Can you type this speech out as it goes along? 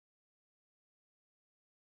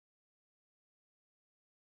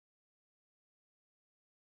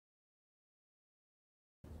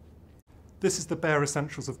This is the bare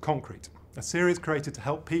essentials of concrete, a series created to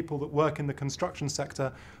help people that work in the construction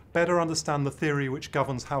sector better understand the theory which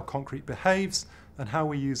governs how concrete behaves and how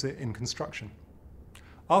we use it in construction.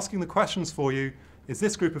 Asking the questions for you is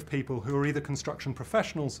this group of people who are either construction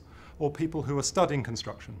professionals or people who are studying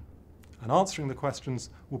construction. And answering the questions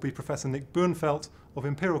will be Professor Nick Buenfeld of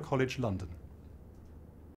Imperial College, London.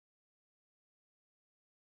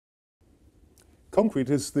 Concrete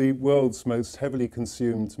is the world's most heavily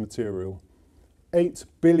consumed material. 8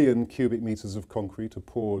 billion cubic metres of concrete are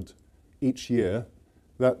poured each year.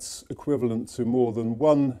 That's equivalent to more than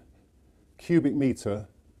 1 cubic metre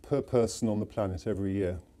per person on the planet every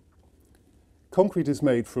year. Concrete is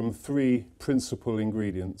made from 3 principal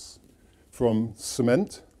ingredients, from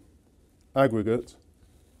cement, aggregate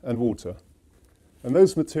and water. And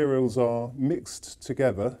those materials are mixed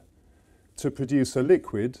together to produce a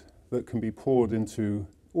liquid that can be poured into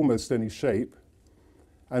almost any shape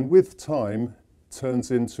and with time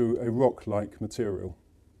turns into a rock-like material.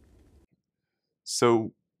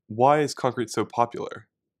 So why is concrete so popular?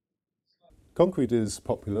 Concrete is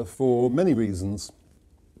popular for many reasons.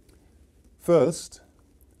 First,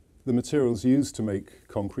 the materials used to make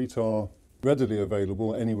concrete are readily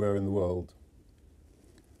available anywhere in the world.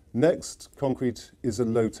 Next, concrete is a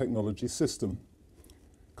low technology system.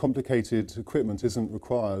 Complicated equipment isn't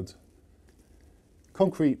required.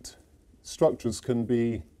 Concrete structures can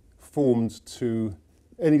be formed to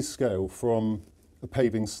any scale, from a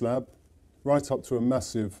paving slab right up to a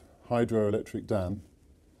massive hydroelectric dam.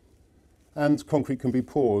 And concrete can be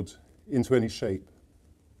poured into any shape.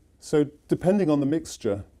 So depending on the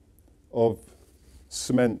mixture of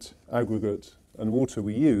cement, aggregate and water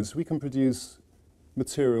we use, we can produce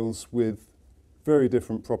materials with very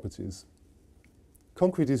different properties.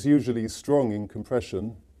 Concrete is usually strong in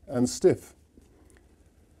compression and stiff,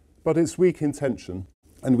 but it's weak in tension,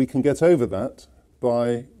 and we can get over that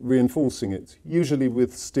by reinforcing it, usually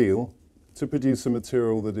with steel, to produce a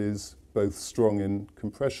material that is both strong in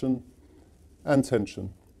compression and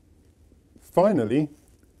tension. Finally,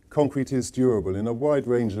 concrete is durable in a wide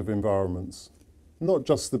range of environments, not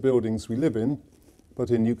just the buildings we live in,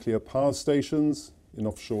 but in nuclear power stations, in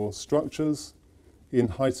offshore structures, in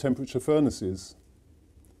high-temperature furnaces.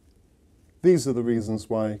 These are the reasons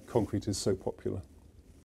why concrete is so popular.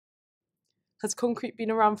 Has concrete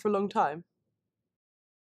been around for a long time?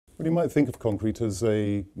 Well, you might think of concrete as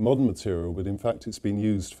a modern material, but in fact it's been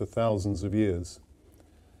used for thousands of years.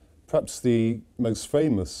 Perhaps the most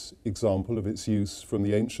famous example of its use from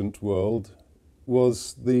the ancient world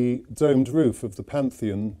was the domed roof of the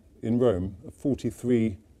Pantheon in Rome, a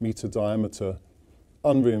 43-metre diameter,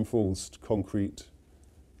 unreinforced concrete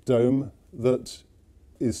dome that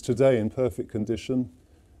is today in perfect condition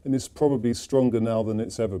and is probably stronger now than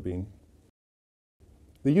it's ever been.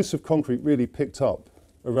 The use of concrete really picked up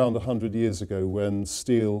around 100 years ago when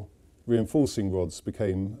steel reinforcing rods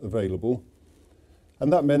became available.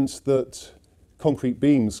 And that meant that concrete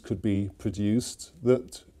beams could be produced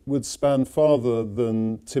that would span farther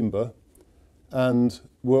than timber and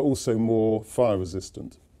were also more fire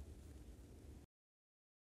resistant.